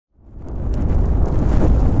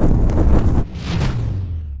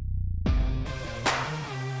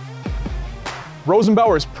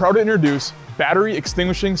Rosenbauer is proud to introduce Battery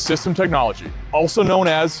Extinguishing System technology, also known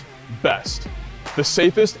as BEST, the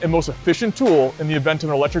safest and most efficient tool in the event of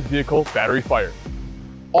an electric vehicle battery fire.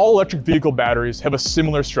 All electric vehicle batteries have a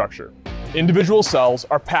similar structure. Individual cells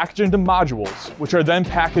are packaged into modules, which are then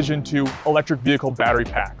packaged into electric vehicle battery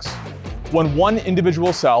packs. When one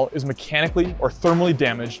individual cell is mechanically or thermally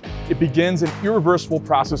damaged, it begins an irreversible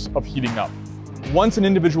process of heating up. Once an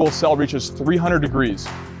individual cell reaches 300 degrees,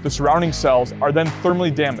 the surrounding cells are then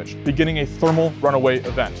thermally damaged, beginning a thermal runaway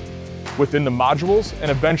event within the modules and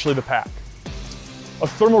eventually the pack. A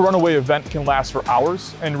thermal runaway event can last for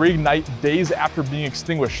hours and reignite days after being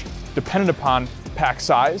extinguished, dependent upon pack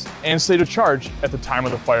size and state of charge at the time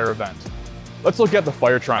of the fire event. Let's look at the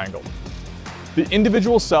fire triangle. The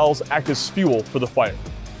individual cells act as fuel for the fire.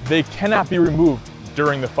 They cannot be removed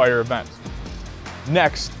during the fire event.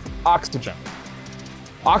 Next, oxygen.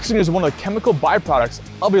 Oxygen is one of the chemical byproducts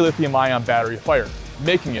of a lithium-ion battery fire,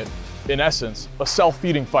 making it, in essence, a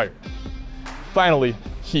self-feeding fire. Finally,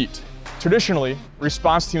 heat. Traditionally,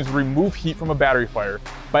 response teams would remove heat from a battery fire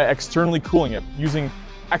by externally cooling it using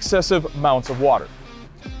excessive amounts of water.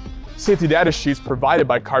 Safety data sheets provided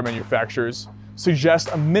by car manufacturers suggest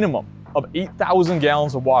a minimum of 8,000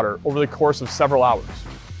 gallons of water over the course of several hours,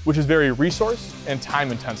 which is very resource and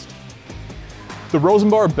time intensive. The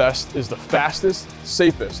Rosenbauer BEST is the fastest,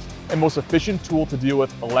 safest, and most efficient tool to deal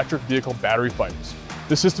with electric vehicle battery fires.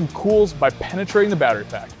 The system cools by penetrating the battery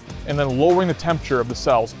pack and then lowering the temperature of the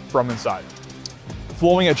cells from inside.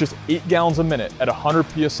 Flowing at just 8 gallons a minute at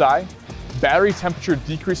 100 psi, battery temperature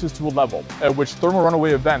decreases to a level at which thermal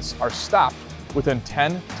runaway events are stopped within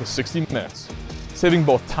 10 to 60 minutes, saving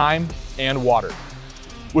both time and water.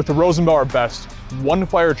 With the Rosenbauer BEST, one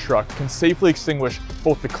fire truck can safely extinguish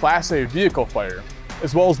both the Class A vehicle fire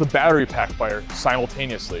as well as the battery pack fire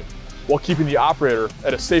simultaneously, while keeping the operator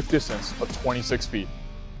at a safe distance of 26 feet.